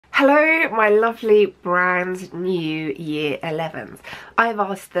Hello my lovely brand new year 11s. I've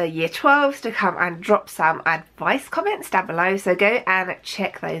asked the year 12s to come and drop some advice comments down below, so go and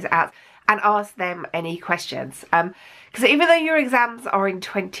check those out and ask them any questions. Because even though your exams are in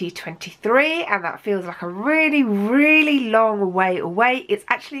 2023 and that feels like a really long way away, it's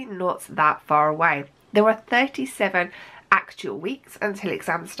actually not that far away. There are 37 actual weeks until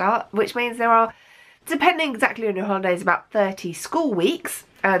exams start, which means there are, depending exactly on your holidays, about 30 school weeks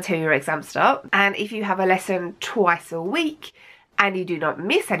until your exams start. And if you have a lesson twice a week and you do not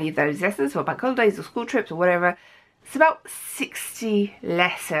miss any of those lessons for bank holidays or school trips or whatever, it's about 60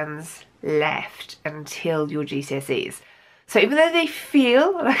 lessons left until your GCSEs. So even though they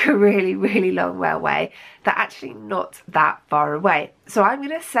feel like a really long way away, they're actually not that far away. So I'm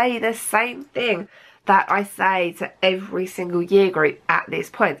going to say the same thing that I say to every single year group at this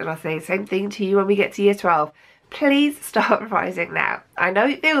point, and I'll say the same thing to you when we get to year 12. Please start revising now. I know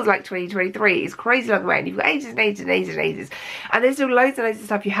it feels like 2023 is crazy long way and you've got ages and ages and there's still loads and loads of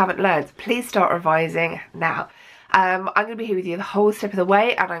stuff you haven't learned. Please start revising now. I'm going to be here with you the whole step of the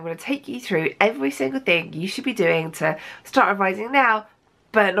way, and I'm going to take you through every single thing you should be doing to start revising now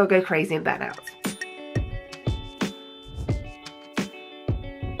but not go crazy and burn out.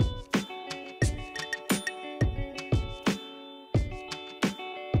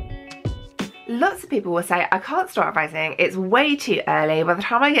 Lots of people will say, I can't start revising, it's way too early, by the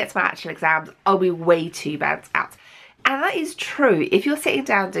time I get to my actual exams I'll be way too burnt out. And that is true if you're sitting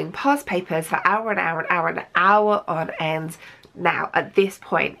down doing past papers for hour on end now at this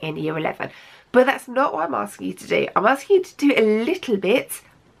point in year 11. But that's not what I'm asking you to do. I'm asking you to do a little bit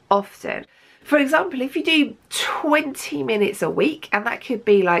often. For example, if you do 20 minutes a week, and that could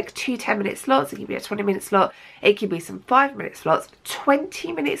be like 2 10-minute slots, it could be a 20-minute slot, it could be some 5-minute slots,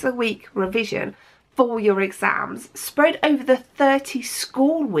 20 minutes a week revision for your exams spread over the 30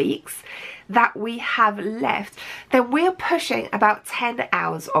 school weeks that we have left, then we're pushing about 10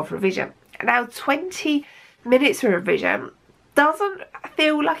 hours of revision. Now 20 minutes of revision doesn't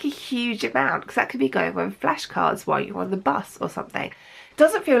feel like a huge amount, because that could be going on flashcards while you're on the bus or something.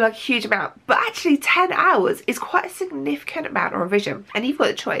 Doesn't feel like a huge amount, but actually 10 hours is quite a significant amount of revision, and you've got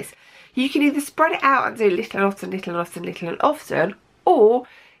a choice. You can either spread it out and do little and often, or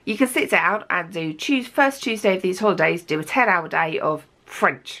you can sit down and do first Tuesday of these holidays, do a 10-hour day of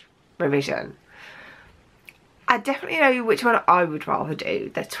French revision. I definitely know which one I would rather do.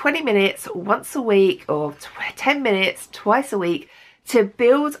 The 20 minutes once a week or 10 minutes twice a week to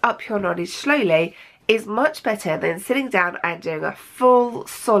build up your knowledge slowly is much better than sitting down and doing a full,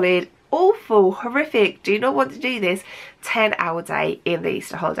 solid, awful, horrific, do not want to do this 10-hour day in the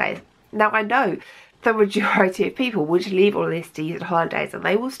Easter holidays. Now I know the majority of people would leave all this to Easter holidays and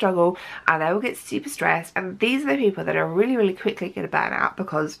they will struggle and they will get super stressed, and these are the people that are really quickly going to burn out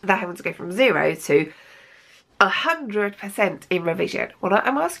because they're having to go from 0 to 100% in revision. What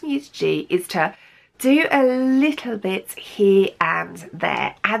I'm asking you to do is to do a little bit here and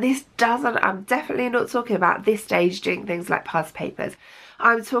there, and this doesn't, I'm definitely not talking about this stage doing things like past papers.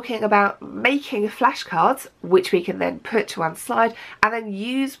 I'm talking about making flashcards which we can then put to one side and then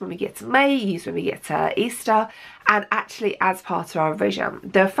use when we get to May, use when we get to Easter, and actually as part of our revision.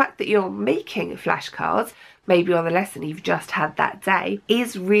 The fact that you're making flashcards maybe on the lesson you've just had that day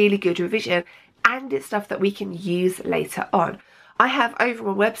is really good revision, and it's stuff that we can use later on. I have over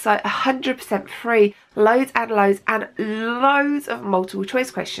on my website 100% free loads of multiple choice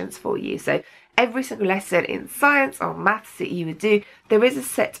questions for you. So every single lesson in science or maths that you would do, there is a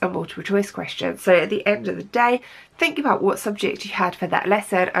set of multiple choice questions. So at the end of the day, think about what subject you had for that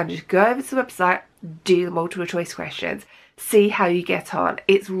lesson and just go over to the website, do the multiple choice questions, see how you get on.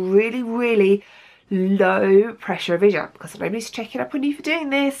 It's really low pressure revision because nobody's checking up on you for doing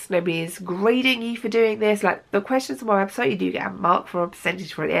this, nobody's grading you for doing this. Like the questions on my website, you do get a mark for a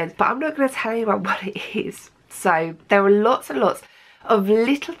percentage for the end, but I'm not going to tell you about what it is. So there are lots and lots of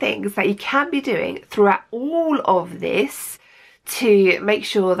little things that you can be doing throughout all of this to make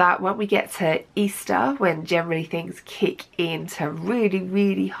sure that when we get to Easter, when generally things kick into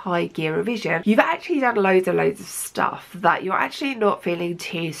really high gear revision, you've actually done loads of stuff that you're actually not feeling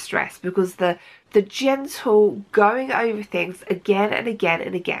too stressed, because the gentle going over things again and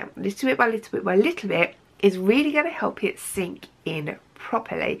again, little bit by little bit, is really going to help it sink in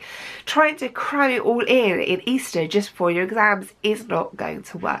properly. Trying to cram it all in Easter just before your exams is not going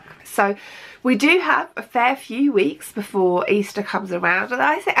to work. So we do have a fair few weeks before Easter comes around, and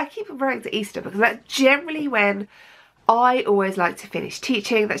I keep referring to Easter because that's generally when I always like to finish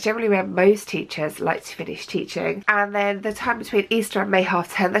teaching. That's generally where most teachers like to finish teaching. And then the time between Easter and May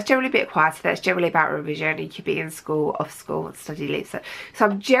half term, that's generally a bit quieter. That's generally about revision. You could be in school, off school, and study leave. So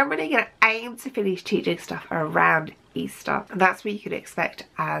I'm generally going to aim to finish teaching stuff around Easter, and that's what you can expect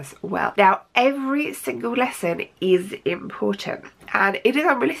as well. Now, every single lesson is important, and it is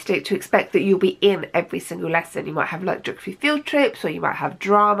unrealistic to expect that you'll be in every single lesson. You might have like geography field trips, or you might have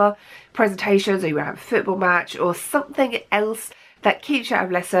drama presentations, or you might have a football match, or something else that keeps you out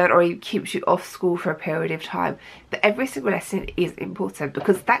of lesson, or keeps you off school for a period of time. But every single lesson is important,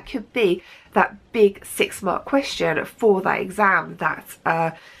 because that could be that big 6-mark question for that exam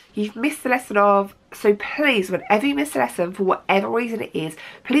that you've missed the lesson of. So please, whenever you miss a lesson for whatever reason it is,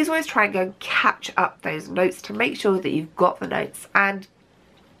 please always try and go and catch up those notes to make sure that you've got the notes. And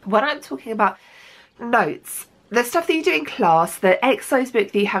when I'm talking about notes, the stuff that you do in class, the exercise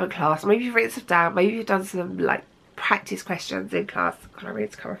book that you have in class, maybe you've written stuff down, maybe you've done some like practice questions in class. God, I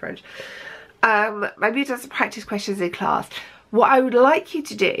need to cover French. Maybe you've done some practice questions in class. What I would like you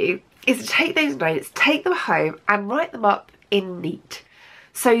to do is to take those notes, take them home and write them up in neat,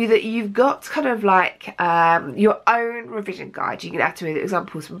 so that you've got kind of like your own revision guide. You can add to it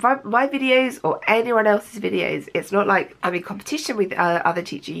examples from my videos or anyone else's videos. It's not like I'm in competition with other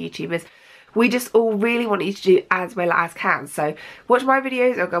teacher YouTubers. We just all really want you to do as well as can. So watch my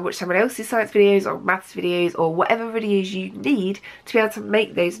videos, or go watch someone else's science videos or maths videos, or whatever videos you need to be able to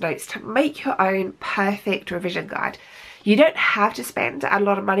make those notes, to make your own perfect revision guide. You don't have to spend a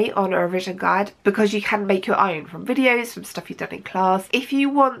lot of money on a revision guide, because you can make your own from videos, from stuff you've done in class. If you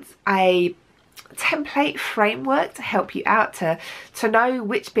want a template framework to help you out, to know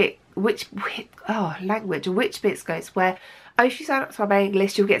which bits goes where, if you sign up to my mailing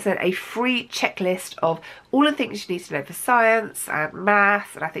list, you'll get sent a free checklist of all the things you need to know for science and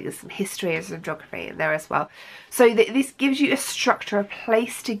maths, and I think there's some history and some geography in there as well. So this gives you a structure, a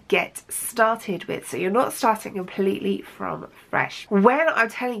place to get started with, so you're not starting completely from fresh. When I'm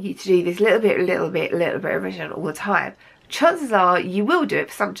telling you to do this little bit of revision all the time, chances are you will do it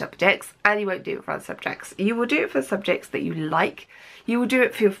for some subjects and you won't do it for other subjects. You will do it for subjects that you like. You will do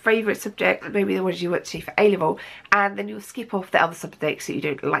it for your favourite subject, maybe the ones you want to do for A-level, and then you'll skip off the other subjects that you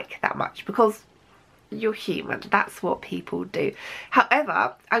don't like that much, because you're human. That's what people do.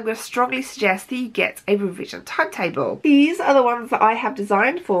 However, I'm going to strongly suggest that you get a revision timetable. These are the ones that I have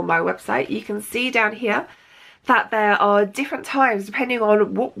designed for my website. You can see down here that there are different times depending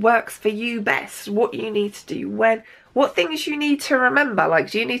on what works for you best, what you need to do when, what things you need to remember.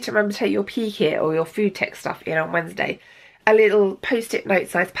 Like, do you need to remember to take your PhET kit or your food tech stuff in on Wednesday? A little post-it note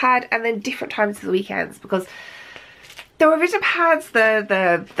size pad, and then different times of the weekends, because the revision pads,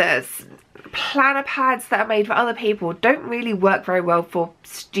 the planner pads that are made for other people don't really work very well for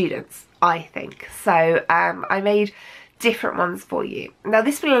students, I think. So I made different ones for you. Now,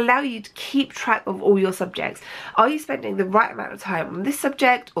 this will allow you to keep track of all your subjects. Are you spending the right amount of time on this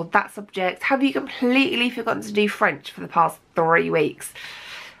subject or that subject? Have you completely forgotten to do French for the past 3 weeks?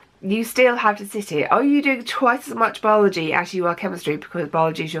 You still have to sit here. Are you doing twice as much biology as you are chemistry, because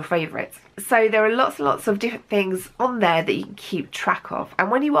biology is your favourite? So there are lots and lots of different things on there that you can keep track of.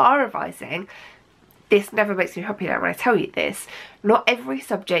 And when you are revising, this never makes me happy when I tell you this, not every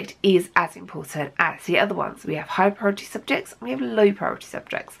subject is as important as the other ones. We have high priority subjects and we have low priority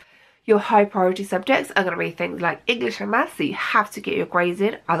subjects. Your high priority subjects are going to be things like English and maths, so you have to get your grades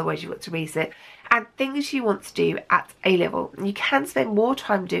in, otherwise you've got to resit, and things you want to do at A-level. You can spend more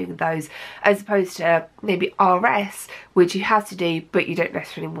time doing those as opposed to maybe RS, which you have to do but you don't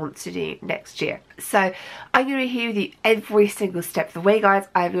necessarily want to do next year. So I'm going to be here with you every single step of the way, guys.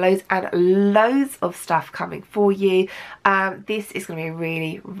 I have loads and loads of stuff coming for you. This is going to be a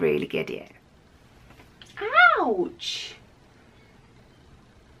really, really good year. Ouch!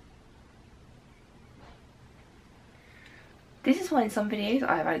 This is why in some videos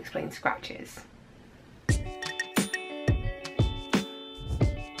I have unexplained scratches.